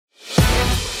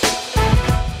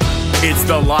It's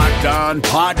the Locked On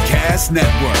Podcast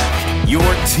Network, your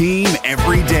team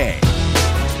every day.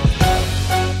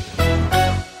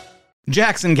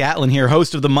 Jackson Gatlin here,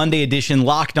 host of the Monday edition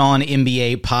Locked On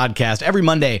NBA podcast. Every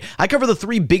Monday, I cover the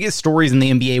three biggest stories in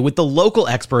the NBA with the local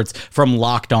experts from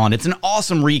Locked On. It's an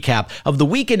awesome recap of the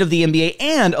weekend of the NBA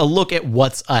and a look at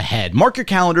what's ahead. Mark your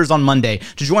calendars on Monday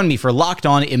to join me for Locked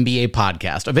On NBA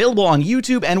podcast, available on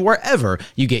YouTube and wherever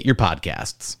you get your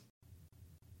podcasts.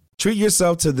 Treat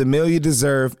yourself to the meal you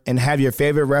deserve and have your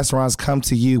favorite restaurants come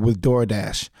to you with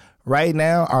DoorDash. Right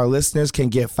now, our listeners can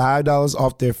get $5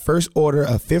 off their first order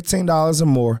of $15 or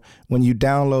more when you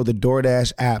download the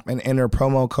DoorDash app and enter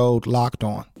promo code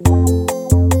LOCKEDON.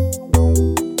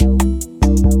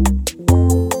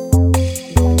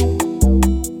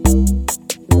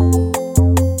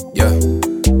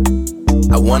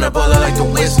 Yeah, I wanna ball like the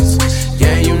Wizards.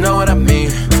 Yeah, you know what I mean.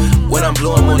 When I'm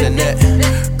blue, I'm on the net.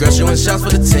 Girl shooting shots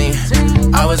for the team.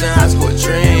 I was in high school with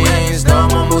dreams. Now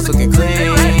I'm almost looking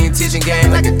clean. Teaching game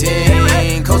like a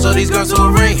dean. Coach all these girls to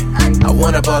a ring. I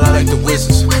wanna ball out like the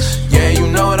Wizards. Yeah, you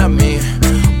know what I mean.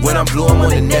 When I'm blue, I'm on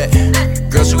the net.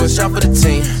 Girl shooting shot for the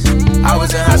team. I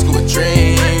was in high school with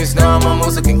dreams. Now I'm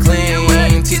almost looking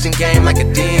clean. Teaching game like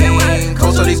a dean.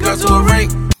 Coach all these girls to a ring.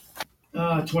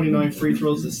 29 free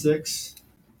throws to 6.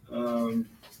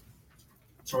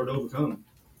 It's hard to overcome.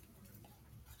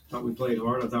 Thought we played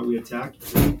hard. I thought we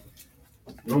attacked.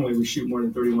 Normally we shoot more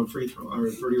than 31 free throws or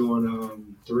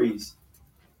 31 threes.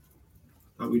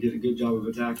 Thought we did a good job of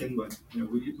attacking, but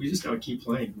we just got to keep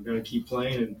playing. We got to keep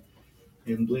playing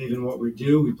and believe in what we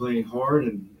do. We playing hard,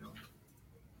 and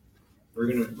we're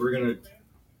gonna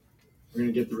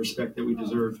get the respect that we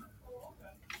deserve.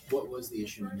 What was the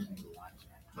issue in the line?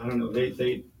 I don't know.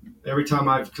 They every time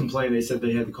I've complained, they said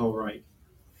they had the call right.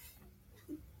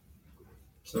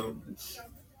 So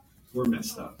we're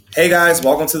messed up. Hey guys,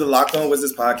 welcome to the Locked On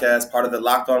Wizards podcast, part of the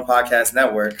Locked On Podcast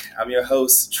Network. I'm your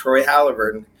host, Troy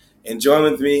Halliburton, and join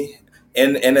with me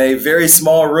in a very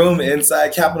small room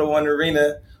inside Capital One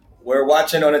Arena. We're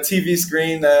watching on a TV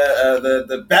screen.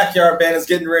 The backyard band is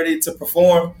getting ready to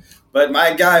perform, but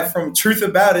my guy from Truth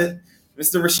About It,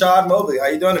 Mr. Rashad Mobley. How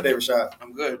you doing today, Rashad?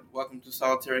 I'm good. Welcome to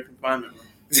solitary confinement.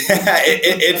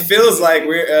 it feels like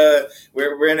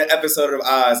we're in an episode of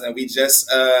Oz, and we just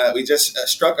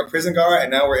struck a prison guard,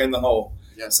 and now we're in the hole.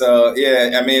 Yeah. So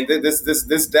yeah, I mean this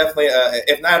definitely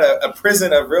if not a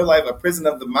prison of real life, a prison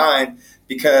of the mind,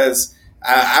 because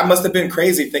I must have been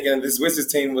crazy thinking this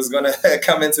Wizards team was going to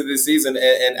come into this season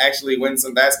and actually win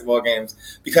some basketball games,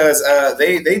 because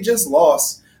they just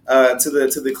lost to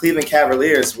the Cleveland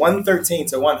Cavaliers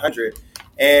 113-100,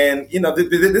 and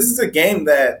this is a game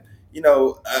that.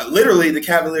 Literally the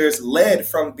Cavaliers led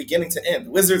from beginning to end. The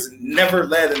Wizards never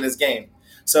led in this game.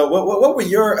 So what were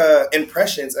your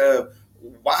impressions of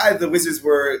why the Wizards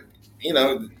were,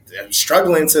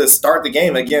 struggling to start the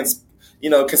game against,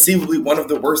 conceivably one of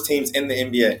the worst teams in the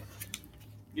NBA?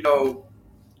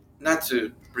 Not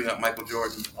to bring up Michael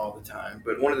Jordan all the time,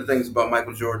 but one of the things about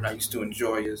Michael Jordan I used to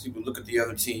enjoy is he would look at the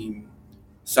other team,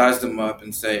 size them up,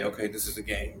 and say, okay, this is a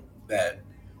game that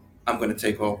I'm going to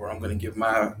take over. I'm going to give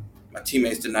my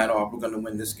teammates the night off. We're going to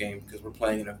win this game because we're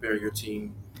playing an inferior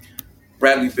team.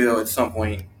 Bradley Beal at some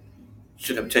point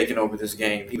should have taken over this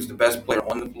game. He was the best player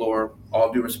on the floor.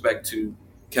 All due respect to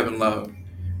Kevin Love.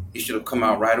 He should have come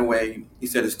out right away. He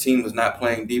said his team was not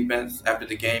playing defense after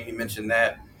the game. He mentioned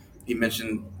that. He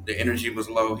mentioned the energy was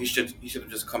low. He should have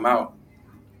just come out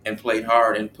and played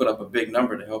hard and put up a big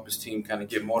number to help his team kind of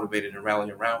get motivated and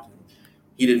rally around him.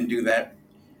 He didn't do that.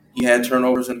 He had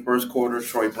turnovers in the first quarter.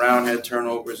 Troy Brown had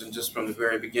turnovers, and just from the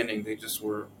very beginning, they just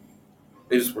were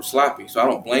sloppy. So I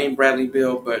don't blame Bradley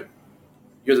Beal, but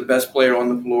you're the best player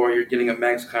on the floor. You're getting a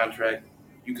max contract.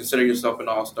 You consider yourself an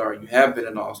all-star. You have been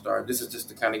an all-star. This is just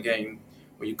the kind of game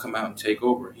where you come out and take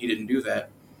over. He didn't do that.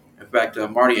 In fact,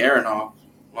 Marty Aronoff,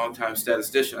 longtime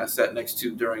statistician I sat next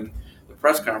to during the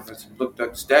press conference, looked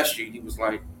up the stat sheet. He was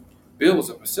like, Bill was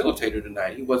a facilitator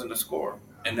tonight. He wasn't a scorer.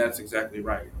 And that's exactly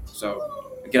right. So,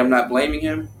 again, I'm not blaming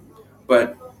him,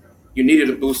 but you needed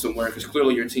a boost somewhere because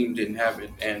clearly your team didn't have it,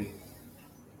 and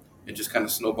it just kind of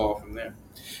snowballed from there.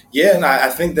 Yeah, and I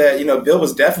think that, Bill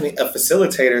was definitely a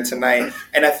facilitator tonight.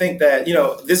 And I think that,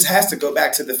 this has to go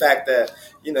back to the fact that,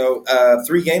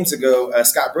 3 games ago,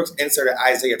 Scott Brooks inserted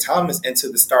Isaiah Thomas into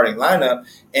the starting lineup,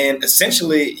 and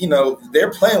essentially,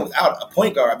 they're playing without a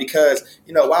point guard because,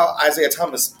 while Isaiah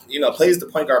Thomas, plays the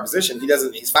point guard position,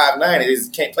 he's 5'9", he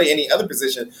can't play any other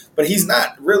position, but he's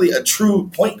not really a true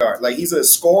point guard. Like, he's a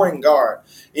scoring guard.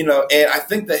 And I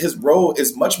think that his role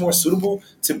is much more suitable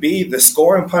to be the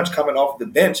scoring punch coming off the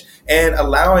bench and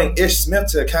allowing Ish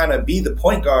Smith to kind of be the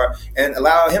point guard and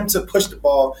allow him to push the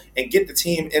ball and get the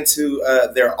team into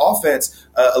their offense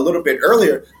a little bit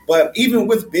earlier. But even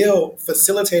with Beal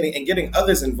facilitating and getting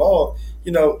others involved,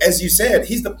 as you said,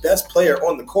 he's the best player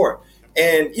on the court.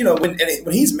 And, when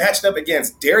he's matched up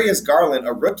against Darius Garland,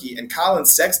 a rookie, and Colin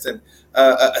Sexton,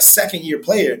 a second-year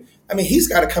player, I mean, he's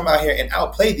got to come out here and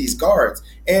outplay these guards.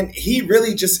 And he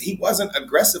really he wasn't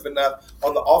aggressive enough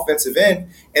on the offensive end.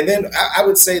 And then I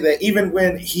would say that even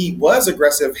when he was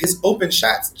aggressive, his open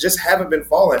shots just haven't been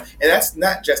falling. And that's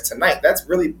not just tonight. That's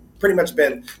really pretty much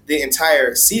been the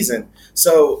entire season.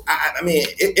 So, I mean,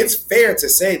 it's fair to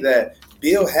say that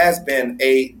Beal has been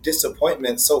a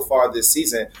disappointment so far this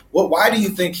season. Why do you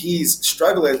think he's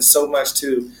struggling so much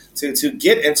to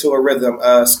get into a rhythm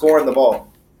scoring the ball?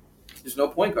 There's no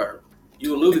point guard.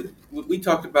 You alluded. We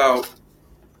talked about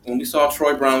when we saw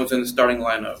Troy Brown was in the starting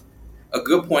lineup. A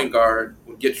good point guard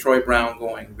would get Troy Brown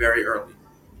going very early.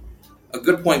 A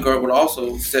good point guard would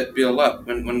also set Beal up.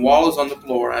 When Wall is on the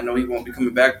floor, I know he won't be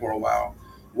coming back for a while.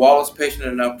 Wall is patient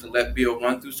enough to let Beal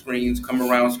run through screens, come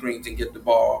around screens, and get the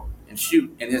ball and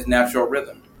shoot in his natural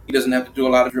rhythm. He doesn't have to do a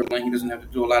lot of dribbling. He doesn't have to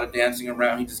do a lot of dancing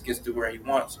around. He just gets to where he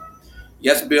wants.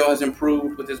 Yes, Beal has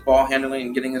improved with his ball handling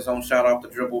and getting his own shot off the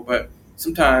dribble, but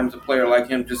sometimes a player like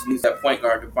him just needs that point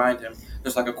guard to find him,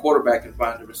 just like a quarterback can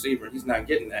find a receiver. He's not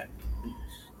getting that.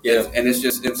 Yeah, and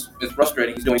it's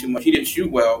frustrating. He's doing too much. He didn't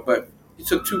shoot well, but he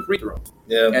took 2 free throws.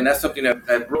 Yeah, and that's something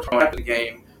that Brooks after the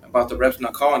game about the refs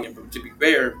not calling him. But to be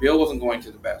fair, Beal wasn't going to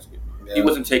the basket. Yeah. He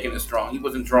wasn't taking it strong. He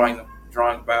wasn't drawing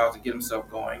fouls to get himself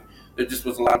going. There just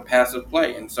was a lot of passive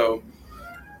play, and so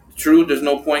true, there's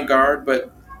no point guard,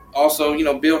 but also,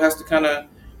 Beal has to kind of.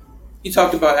 He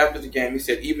talked about after the game, he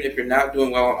said, even if you're not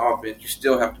doing well on offense, you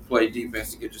still have to play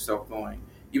defense to get yourself going.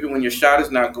 Even when your shot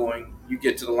is not going, you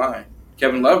get to the line.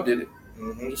 Kevin Love did it.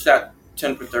 Mm-hmm. He shot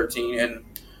 10 for 13, and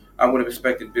I would have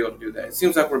expected Beal to do that. It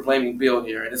seems like we're blaming Beal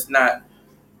here, and it's not.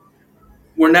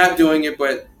 We're not doing it,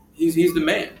 but he's the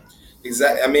man.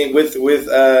 Exactly. I mean, how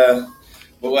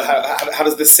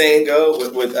does the saying go?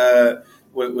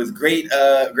 With great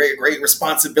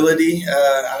responsibility.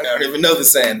 I don't even know the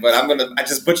saying, but I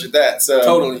just butchered that. So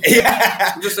totally,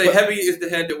 yeah. Just say heavy is the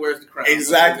head that wears the crown.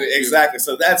 Exactly.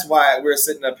 So that's why we're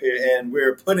sitting up here and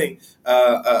we're putting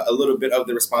a little bit of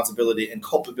the responsibility and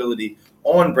culpability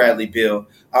on Bradley Beal.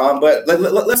 But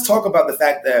let's talk about the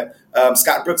fact that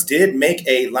Scott Brooks did make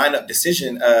a lineup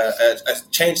decision, a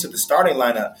change to the starting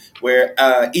lineup, where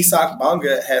Isaac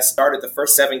Bonga has started the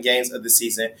first 7 games of the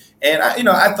season, and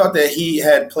I thought that he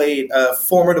had played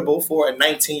formidable for a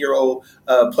 19-year-old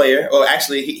player. Or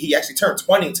actually, he actually turned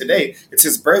 20 today. It's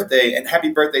his birthday, and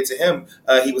happy birthday to him.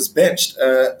 He was benched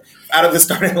out of the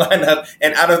starting lineup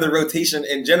and out of the rotation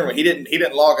in general. He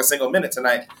didn't log a single minute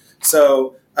tonight.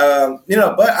 So.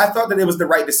 But I thought that it was the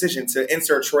right decision to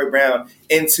insert Troy Brown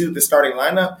into the starting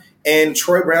lineup. And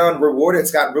Troy Brown rewarded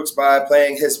Scott Brooks by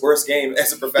playing his worst game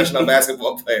as a professional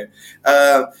basketball player.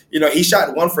 He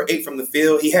shot 1 for 8 from the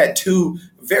field. He had 2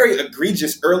 very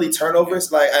egregious early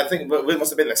turnovers. Like, I think it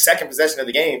must have been the second possession of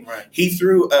the game. Right. He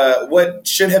threw what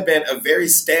should have been a very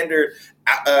standard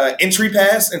entry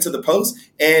pass into the post,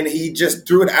 and he just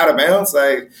threw it out of bounds.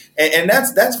 And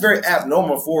that's very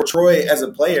abnormal for Troy as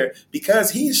a player, because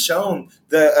he's shown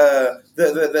the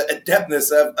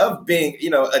adeptness of being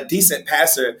a decent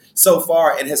passer so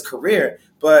far in his career.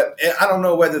 But I don't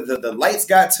know whether the lights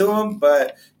got to him,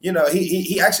 but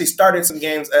he actually started some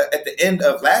games at the end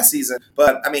of last season.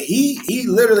 But I mean, he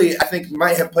literally, I think,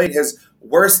 might have played his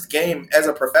worst game as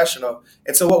a professional.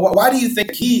 And so why do you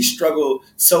think he struggled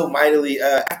so mightily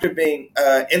after being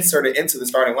inserted into the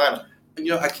starting lineup?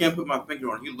 I can't put my finger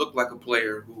on it. He looked like a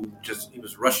player who he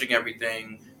was rushing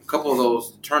everything. A couple of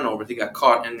those turnovers, he got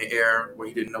caught in the air where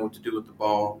he didn't know what to do with the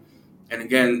ball. And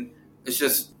again, it's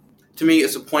just, to me,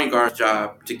 it's a point guard's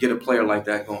job to get a player like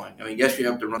that going. I mean, yes, you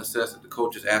have to run the sets that the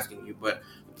coach is asking you, but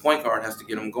the point guard has to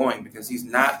get him going, because he's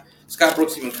not. Scott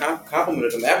Brooks even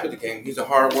complimented him after the game. He's a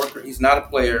hard worker. He's not a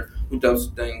player who does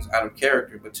things out of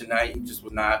character. But tonight, he just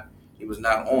was not. He was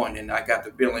not on, and I got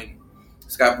the feeling.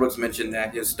 Scott Brooks mentioned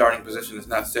that his starting position is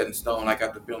not set in stone. I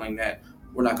got the feeling that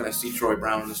we're not going to see Troy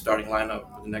Brown in the starting lineup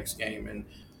for the next game. And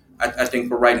I think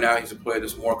for right now, he's a player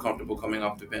that's more comfortable coming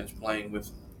off the bench, playing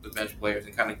with the bench players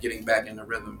and kind of getting back in the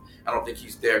rhythm. I don't think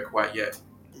he's there quite yet.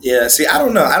 Yeah, see, I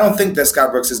don't know. I don't think that Scott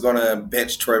Brooks is going to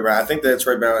bench Troy Brown. I think that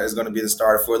Troy Brown is going to be the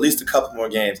starter for at least a couple more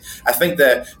games. I think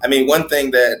that, one thing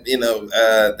that,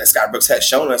 that Scott Brooks has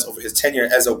shown us over his tenure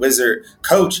as a Wizard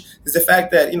coach is the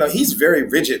fact that, he's very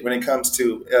rigid when it comes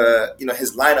to,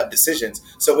 his lineup decisions.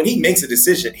 So when he makes a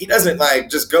decision, he doesn't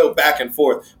just go back and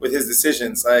forth with his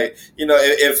decisions.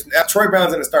 If Troy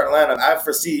Brown's in the starting lineup, I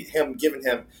foresee him giving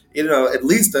him at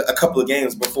least a couple of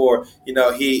games before,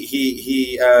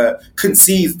 he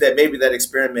concedes that maybe that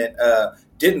experiment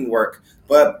didn't work.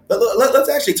 But let's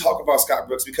actually talk about Scott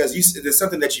Brooks, because there's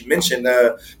something that you mentioned,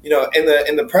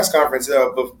 in the press conference,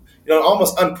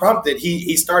 almost unprompted,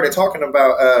 he started talking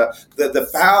about the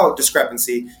foul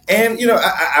discrepancy, and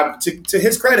to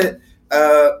his credit,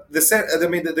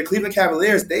 the Cleveland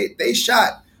Cavaliers they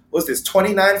shot. Was this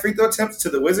 29 free throw attempts to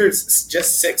the Wizards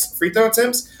just 6 free throw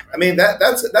attempts?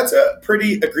 That's a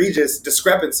pretty egregious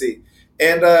discrepancy.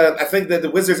 And I think that the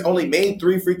Wizards only made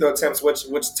 3 free throw attempts,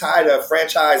 which tied a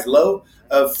franchise low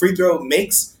of free throw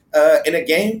makes in a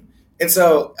game. And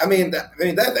so,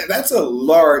 that's a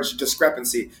large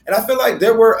discrepancy. And I feel like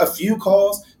there were a few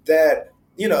calls that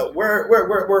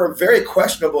were very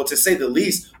questionable, to say the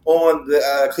least, on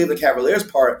the Cleveland Cavaliers'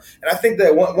 part. And I think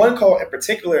that one call in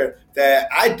particular that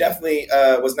I definitely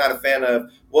was not a fan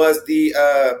of was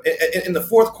in the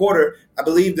fourth quarter. I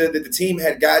believe that the team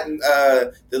had gotten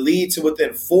the lead to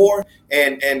within 4,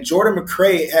 and Jordan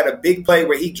McRae had a big play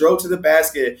where he drove to the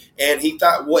basket, and he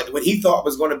thought what he thought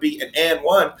was going to be an and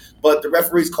one, but the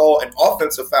referees called an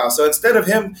offensive foul. So instead of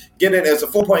him getting it as a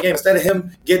 4-point game, instead of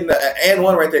him getting an and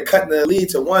one right there, cutting the lead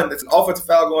to 1, it's an offensive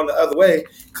foul going the other way.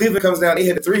 Cleveland comes down, he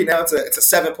hit a 3. Now it's a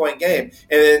 7-point game,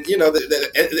 and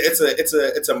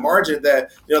it's a margin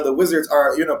that the Wizards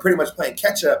are pretty much playing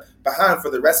catch up behind for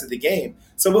the rest of the game.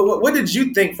 So what did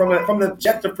you think from an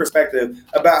objective perspective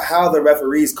about how the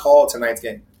referees called tonight's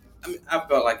game? I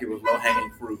felt like it was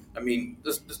low-hanging fruit.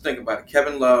 Let's think about it.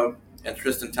 Kevin Love and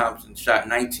Tristan Thompson shot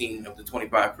 19 of the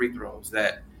 25 free throws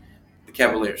that the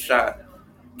Cavaliers shot.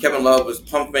 Kevin Love was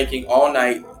pump faking all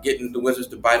night, getting the Wizards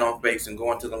to bite on fakes and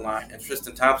going to the line. And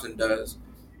Tristan Thompson does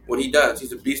what he does.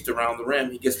 He's a beast around the rim.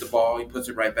 He gets the ball, he puts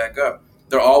it right back up.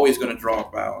 They're always going to draw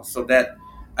fouls. So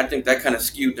I think that kind of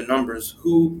skewed the numbers.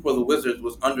 Who, for the Wizards,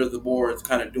 was under the boards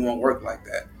kind of doing work like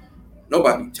that?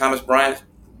 Nobody. Thomas Bryant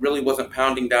really wasn't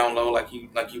pounding down low like he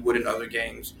would in other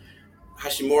games.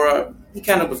 Hashimura, he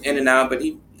kind of was in and out, but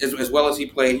he, as well as he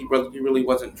played, he really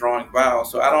wasn't drawing fouls.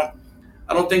 So I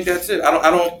don't think that's it.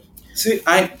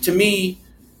 To me,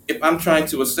 if I'm trying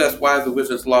to assess why the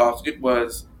Wizards lost, it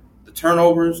was the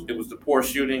turnovers, it was the poor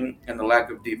shooting, and the lack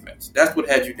of defense. That's what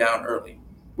had you down early.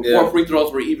 Before free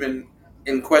throws were even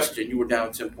in question, you were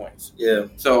down 10 points. Yeah.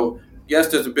 So, yes,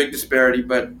 there's a big disparity,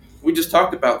 but we just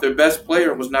talked about their best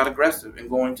player was not aggressive in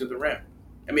going to the rim.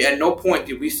 At no point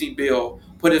did we see Bill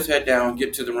put his head down,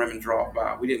 get to the rim, and draw a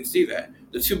foul. We didn't see that.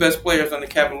 The 2 best players on the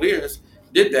Cavaliers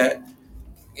did that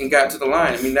and got to the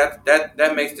line.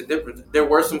 That makes the difference. There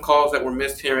were some calls that were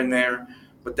missed here and there,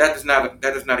 but that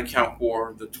does not account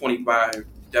for the 25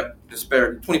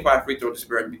 free throw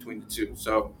disparity between the two.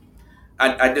 So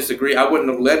I disagree. I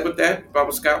wouldn't have led with that if I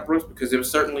was Scott Brooks, because it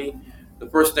was certainly the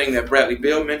first thing that Bradley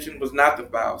Beal mentioned was not the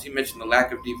fouls. He mentioned the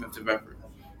lack of defensive effort.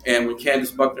 And when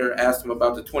Candace Buckner asked him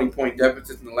about the 20-point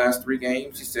deficits in the last 3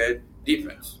 games, he said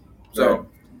defense. So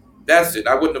That's it.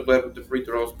 I wouldn't have led with the free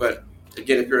throws, but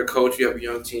again, if you're a coach, you have a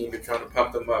young team, you're trying to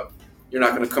pump them up, you're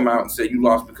not going to come out and say you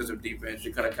lost because of defense.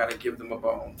 You're going to kind of give them a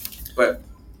bone. But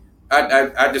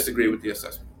I disagree with the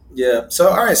assessment. Yeah. So,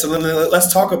 all right. So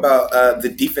let's talk about the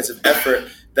defensive effort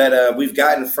that we've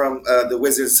gotten from the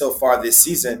Wizards so far this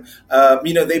season.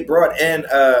 They brought in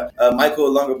Michael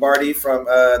Longobardi from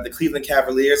the Cleveland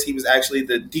Cavaliers. He was actually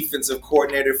the defensive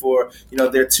coordinator for,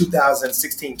 their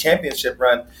 2016 championship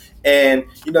run. And,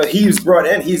 he was brought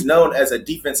in. He's known as a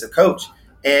defensive coach.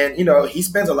 And, he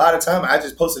spends a lot of time. I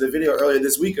just posted a video earlier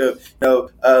this week of,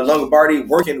 Longobardi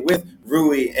working with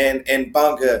Rui and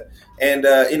Bonga and,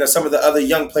 some of the other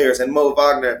young players and Mo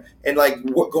Wagner and,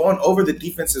 going over the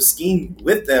defensive scheme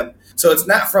with them. So it's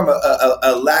not from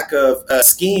a lack of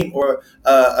scheme or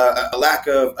a lack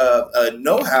of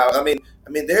know-how.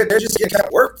 They're just getting kind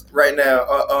of worked right now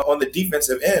on the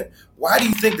defensive end. Why do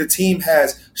you think the team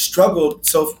has struggled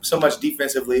so much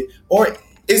defensively? Or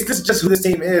is this just who this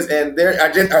team is, and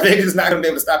are they just not going to be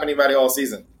able to stop anybody all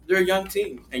season? They're a young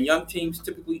team, and young teams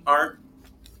typically aren't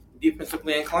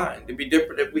defensively inclined. It'd be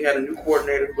different if we had a new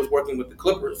coordinator who was working with the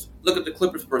Clippers. Look at the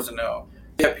Clippers personnel.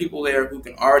 They have people there who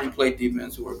can already play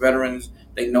defense, who are veterans.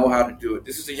 They know how to do it.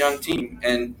 This is a young team,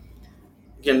 and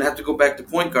again, I have to go back to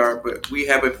point guard, but we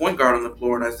have a point guard on the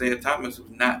floor in Isaiah Thomas who's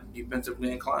not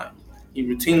defensively inclined. He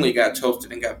routinely got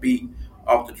toasted and got beat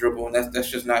off the dribble, and that's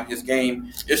just not his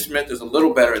game. Ish Smith is a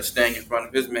little better at staying in front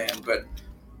of his man, but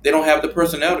they don't have the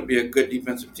personnel to be a good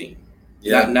defensive team.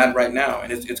 Yeah. Not right now,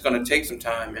 and it's going to take some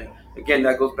time. And again,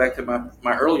 that goes back to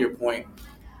my earlier point.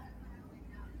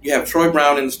 You have Troy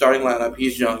Brown in the starting lineup.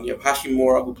 He's young. You have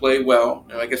Hashimura, who played well.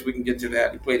 And I guess we can get to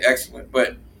that. He played excellent.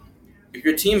 But if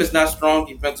your team is not strong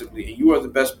defensively and you are the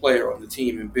best player on the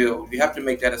team and build, you have to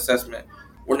make that assessment.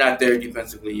 We're not there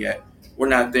defensively yet. We're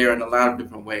not there in a lot of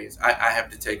different ways. I have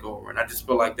to take over. And I just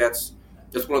feel like that's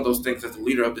one of those things as the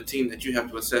leader of the team that you have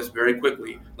to assess very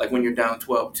quickly, like when you're down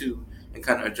 12-2, and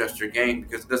kind of adjust your game,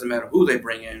 because it doesn't matter who they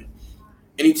bring in.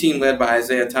 Any team led by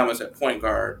Isaiah Thomas at point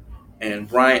guard and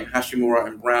Bryant, Hashimura,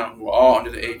 and Brown, who are all under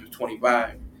the age of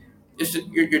 25, it's just,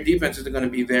 your defense isn't going to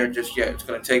be there just yet. It's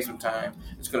going to take some time.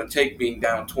 It's going to take being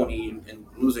down 20 and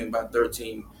losing by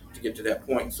 13 to get to that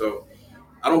point. So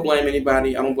I don't blame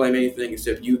anybody. I don't blame anything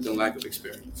except youth and lack of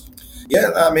experience.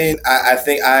 Yeah, I mean, I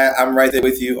think I'm right there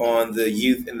with you on the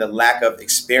youth and the lack of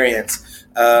experience.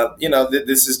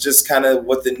 This is just kind of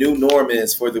what the new norm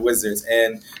is for the Wizards,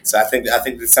 and so I think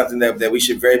it's something that we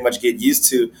should very much get used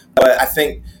to. But I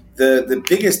think the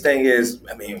biggest thing is,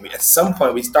 I mean, at some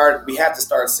point we have to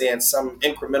start seeing some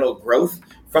incremental growth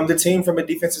from the team from a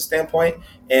defensive standpoint.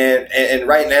 And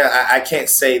right now, I can't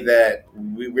say that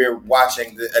we're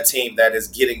watching a team that is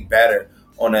getting better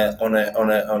on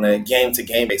a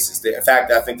game-to-game basis. In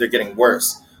fact, I think they're getting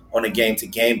worse on a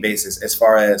game-to-game basis as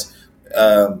far as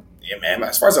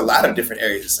as far as a lot of different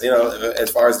areas.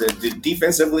 As far as their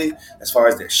defensively, as far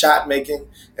as their shot making,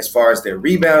 as far as their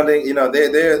rebounding.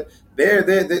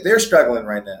 They're struggling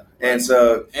right now, and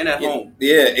so at home.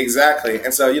 Yeah, exactly.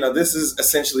 And so this is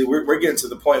essentially we're getting to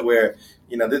the point where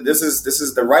this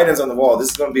is the writings on the wall. This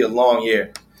is going to be a long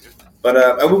year.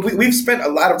 But we've spent a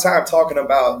lot of time talking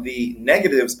about the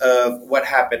negatives of what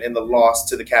happened in the loss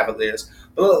to the Cavaliers.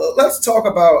 But let's talk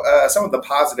about some of the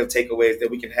positive takeaways that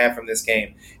we can have from this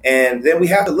game. And then we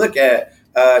have to look at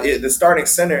the starting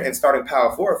center and starting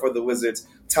power forward for the Wizards,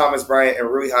 Thomas Bryant and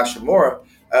Rui Hachimura.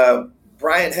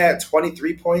 Bryant had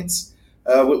 23 points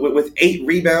with 8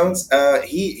 rebounds.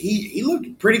 He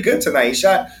looked pretty good tonight. He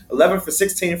shot 11 for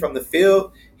 16 from the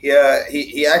field.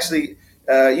 He actually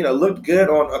looked good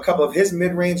on a couple of his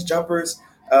mid-range jumpers.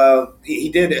 He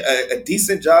did a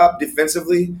decent job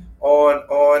defensively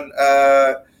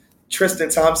on Tristan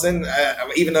Thompson,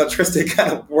 even though Tristan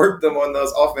kind of worked them on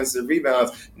those offensive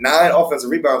rebounds. 9 offensive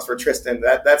rebounds for Tristan.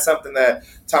 That's something that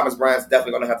Thomas Bryant's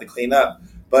definitely going to have to clean up.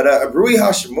 But Rui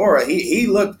Hachimura, he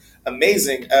looked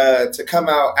amazing to come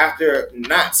out after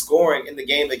not scoring in the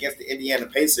game against the Indiana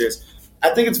Pacers.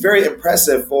 I think it's very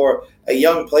impressive for a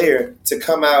young player to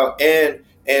come out and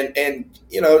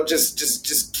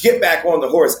just get back on the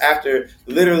horse after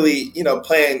literally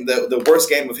playing the worst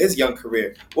game of his young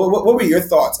career. What were your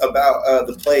thoughts about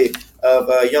the play of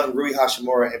young Rui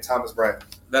Hachimura and Thomas Bryant?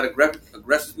 That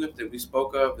aggressiveness that we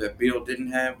spoke of that Beal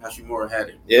didn't have, Hachimura had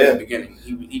it in the beginning.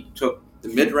 He took the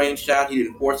mid-range shot. He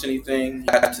didn't force anything. He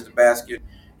got to the basket.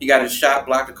 He got his shot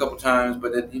blocked a couple times,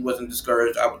 but he wasn't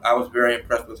discouraged. I was very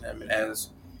impressed with him. And as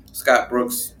Scott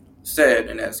Brooks said,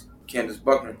 and as Candace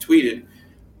Buckner tweeted,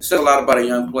 it said a lot about a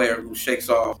young player who shakes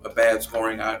off a bad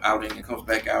scoring outing and comes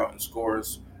back out and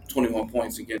scores 21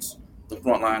 points against the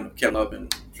front line of Kevin Love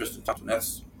and Tristan Thompson.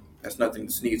 That's nothing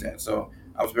to sneeze at. So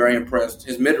I was very impressed.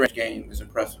 His mid-range game is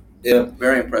impressive. Yeah,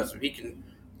 very impressive.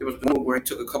 There was one where he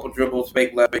took a couple dribbles,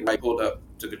 fake left, fake right, pulled up,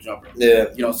 took a jumper. Yeah.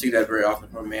 You don't see that very often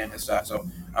from a man his size. So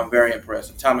I'm very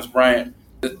impressed. And Thomas Bryant,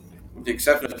 with the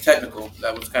exception of the technical,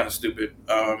 that was kind of stupid.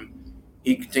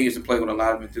 He continues to play with a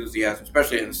lot of enthusiasm,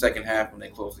 especially in the second half when they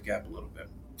close the gap a little bit.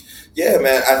 Yeah,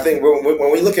 man. I think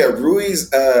when we look at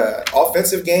Rui's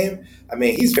offensive game, I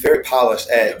mean, he's very polished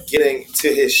at getting to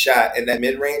his shot in that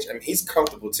mid-range. I mean, he's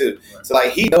comfortable too. Right. So,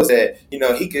 he knows that,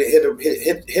 he could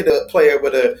hit a player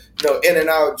with a, in and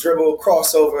out dribble,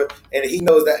 crossover, and he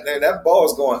knows that ball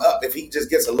is going up if he just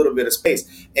gets a little bit of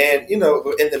space. And, in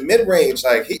the mid-range,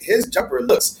 his jumper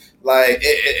looks like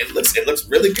it looks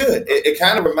really good. It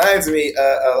kind of reminds me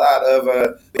a lot of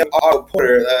Otto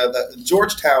Porter, the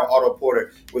Georgetown Otto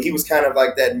Porter, where he was kind of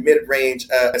like that mid-range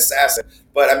assassin.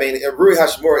 But I mean, Rui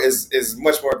Hachimura is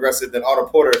much more aggressive than Otto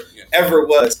Porter ever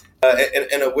was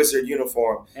in a Wizard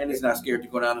uniform. And he's not scared to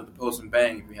go down to the post and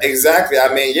bang. Exactly.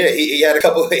 I mean, yeah, he had a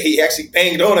couple. He actually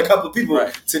banged on a couple of people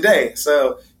today.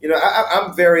 So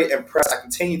I'm very impressed. I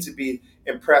continue to be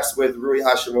impressed with Rui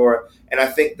Hachimura, and I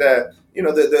think that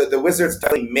the Wizards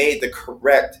definitely made the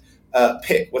correct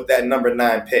pick with that number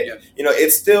 9 pick. Yeah.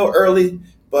 It's still early,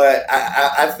 but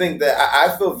I think that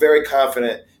I feel very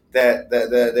confident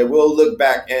that we'll look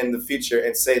back in the future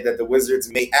and say that the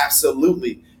Wizards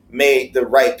absolutely made the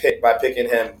right pick by picking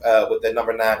him with the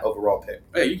number 9 overall pick.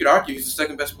 Hey, you could argue he's the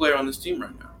second best player on this team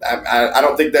right now. I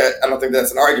don't think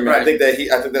that's an argument. Right.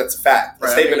 I think that's a fact, a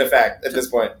statement of fact at this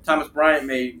point. Thomas Bryant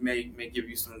may give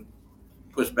you some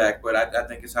pushback, but I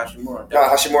think it's Hachimura. No,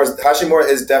 Hachimura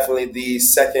is definitely the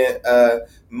second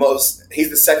most. He's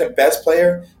the second best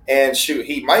player, and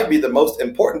he might be the most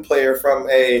important player from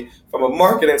a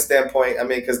marketing standpoint. I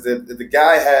mean, because the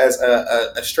guy has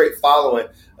a straight following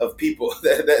of people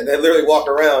that literally walk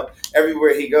around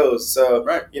everywhere he goes. So,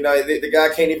 right. The guy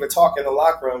can't even talk in the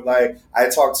locker room. Like, I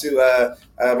talked to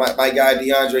my guy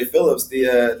DeAndre Phillips,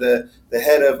 the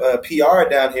head of PR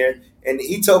down here, and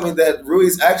he told me that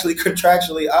Rui's actually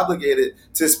contractually obligated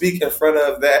to speak in front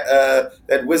of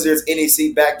that Wizards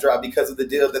NEC backdrop because of the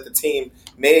deal that the team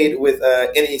made with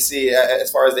NEC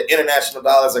as far as the international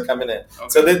dollars are coming in. Okay.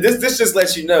 So this just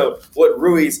lets you know what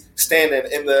Rui's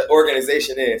standing in the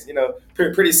organization is.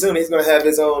 Pretty soon he's going to have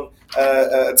his own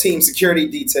team security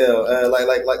detail,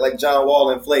 like John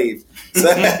Wall and Flav. So,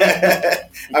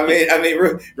 I mean,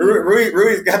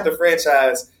 Rui's got the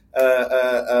franchise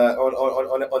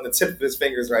on the tip of his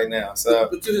fingers right now. So,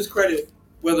 but to his credit,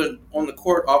 whether on the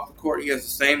court, off the court, he has the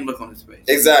same look on his face.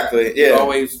 Exactly. Yeah. He's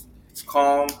always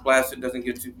calm, placid, doesn't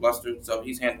get too flustered, so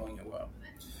he's handling it well.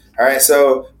 All right.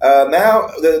 So now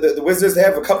the Wizards, they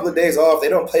have a couple of days off. They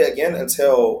don't play again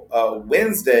until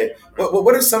Wednesday.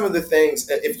 What are some of the things,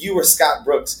 if you were Scott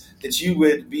Brooks, that you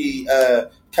would be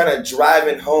kind of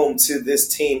driving home to this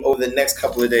team over the next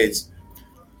couple of days?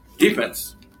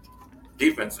 Defense.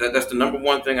 That's the number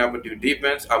one thing I would do.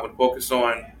 Defense. I would focus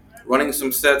on running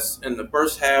some sets in the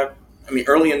first half.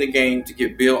 Early in the game to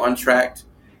get Beal untracked.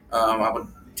 I would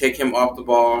take him off the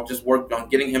ball. Just work on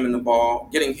getting him the ball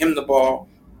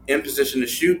in position to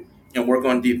shoot, and work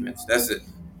on defense. That's it.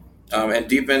 And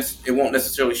defense, it won't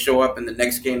necessarily show up in the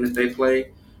next game that they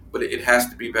play, but it has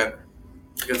to be better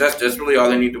because that's really all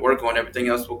they need to work on. Everything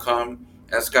else will come.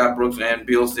 As Scott Brooks and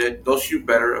Beal said, they'll shoot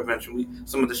better eventually.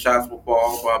 Some of the shots will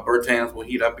fall. Bertans will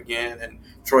heat up again, and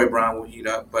Troy Brown will heat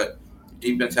up. But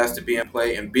defense has to be in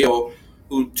play. And Beal,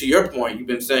 who, to your point, you've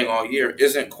been saying all year,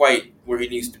 isn't quite where he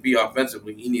needs to be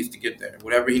offensively. He needs to get there.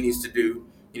 Whatever he needs to do,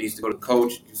 he needs to go to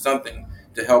coach, do something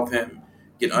to help him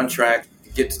get untracked,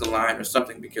 get to the line or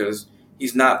something, because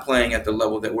he's not playing at the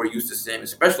level that we're used to seeing,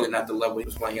 especially not the level he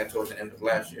was playing at towards the end of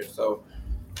last year. So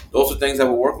those are things I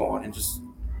will work on and just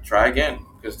try again,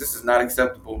 because this is not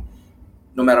acceptable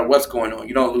no matter what's going on.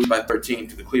 You don't lose by 13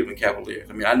 to the Cleveland Cavaliers.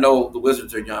 I know the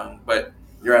Wizards are young, but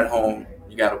you're at home.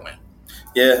 You got to win.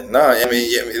 Yeah, no, I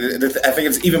think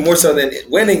it's even more so than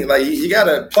winning. Like, you got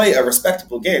to play a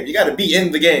respectable game. You got to be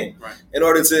in the game in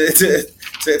order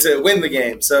to win the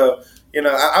game. So,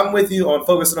 I'm with you on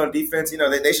focusing on defense.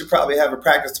 They should probably have a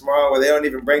practice tomorrow where they don't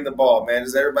even bring the ball, man.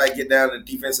 Just everybody get down the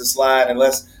defensive slide and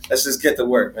let's just get to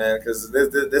work, man, because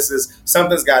this is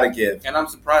something's got to give. And I'm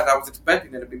surprised. I was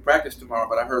expecting there to be practice tomorrow,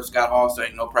 but I heard Scott Hall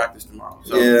saying no practice tomorrow.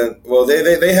 So. Yeah, well,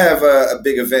 they have a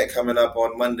big event coming up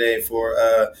on Monday for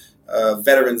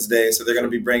Veterans Day, so they're going to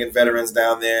be bringing veterans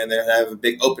down there, and they're going to have a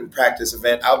big open practice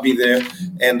event. I'll be there,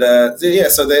 and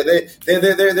so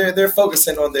they're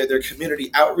focusing on their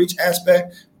community outreach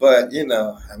aspect. But they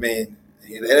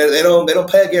don't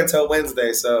play again until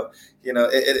Wednesday, so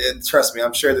trust me,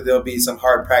 I'm sure that there'll be some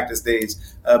hard practice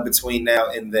days between now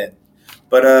and then.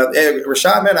 But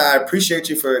Rashad, man, I appreciate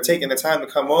you for taking the time to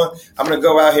come on. I'm going to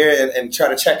go out here and try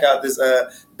to check out this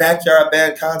Backyard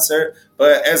Band concert.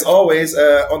 But as always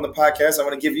on the podcast, I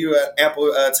want to give you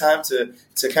ample time to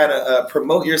kind of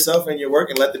promote yourself and your work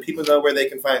and let the people know where they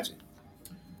can find you.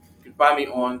 You can find me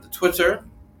on the Twitter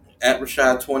at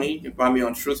Rashad20. You can find me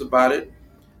on Truth About It.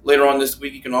 Later on this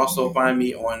week, you can also find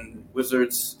me on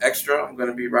Wizards Extra. I'm going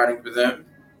to be writing for them.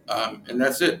 And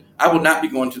that's it. I will not be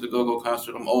going to the Go-Go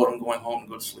concert. I'm old. I'm going home to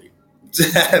go to sleep.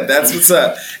 That's what's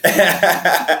up.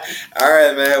 All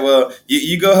right, man. Well,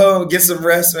 you go home, get some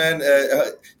rest, man.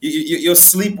 You'll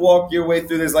sleepwalk your way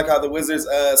through this, like how the Wizards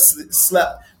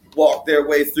slept walk their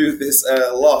way through this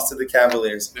loss to the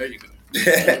Cavaliers. There you go.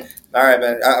 All right,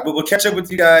 man. We'll catch up with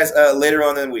you guys later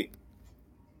on in the week.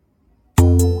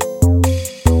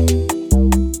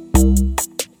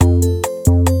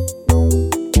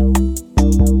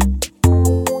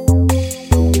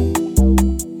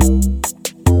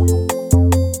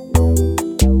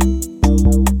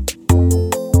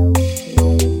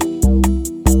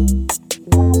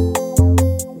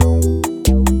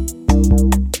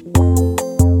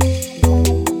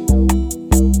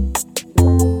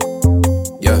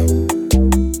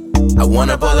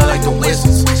 Wanna ball like the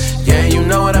Wizards.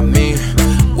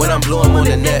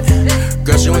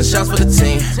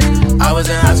 I was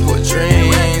in high school with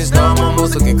dreams. Now I'm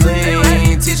almost looking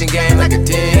clean. Teaching game like a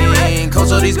dean.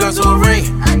 Coach all these girls to a ring.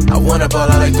 I wanna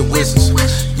ball out like the Wizards.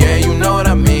 Yeah, you know what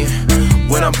I mean.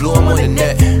 When I'm blue, I'm on the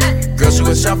net. Girl, shoot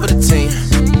a shot for the team.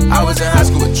 I was in high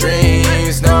school with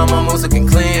dreams. Now I'm almost looking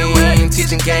clean.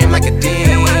 Teaching game like a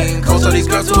dean. Coach all these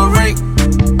girls to a ring.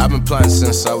 I've been plotting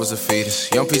since I was a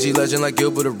fetus. Young PG legend like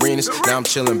Gilbert Arenas. Now I'm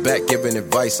chilling back, giving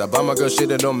advice. I buy my girl shit,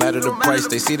 it don't matter the price.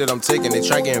 They see that I'm taking, they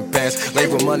try getting pants.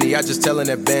 Label money, I just tell in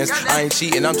advance. I ain't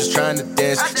cheating, I'm just trying to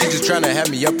dance. She just trying to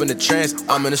have me up in the trance.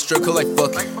 I'm in a strip club like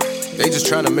fuck it. They just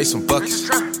trying to make some buckets.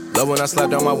 Love when I slap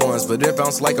down my ones, but it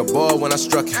bounced like a ball when I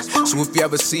struck it. So if you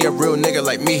ever see a real nigga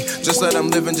like me, just let him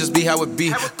live and just be how it be.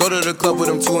 Go to the club with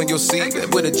him too and you'll see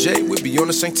that with a J, we be on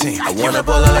the same team. I wanna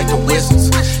ball out like the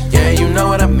Wizards. Yeah, you know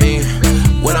what I mean.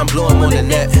 When I'm blue, I'm on the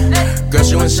net. Girl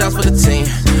shooting shots for the team.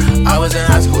 I was in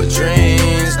high school with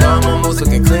dreams. Now I'm almost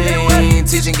looking clean.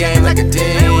 Teaching game like a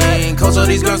dean. Coach all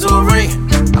these girls to a ring.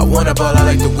 I wanna ball out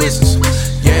like the Wizards.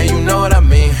 Yeah, you know what I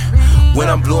mean. When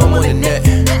I'm blue, I'm on the net.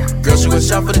 Girl shoot a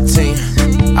shot for the team.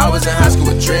 I was in high school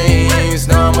with dreams.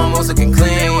 Now I'm almost looking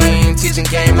clean. Teaching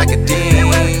game like a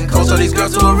dean. Coach all these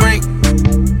girls to a ring.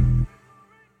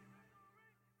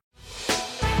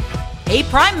 Hey,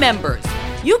 Prime members,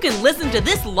 you can listen to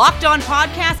this Locked On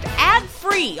podcast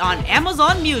ad-free on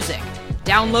Amazon Music.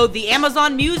 Download the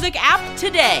Amazon Music app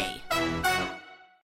today.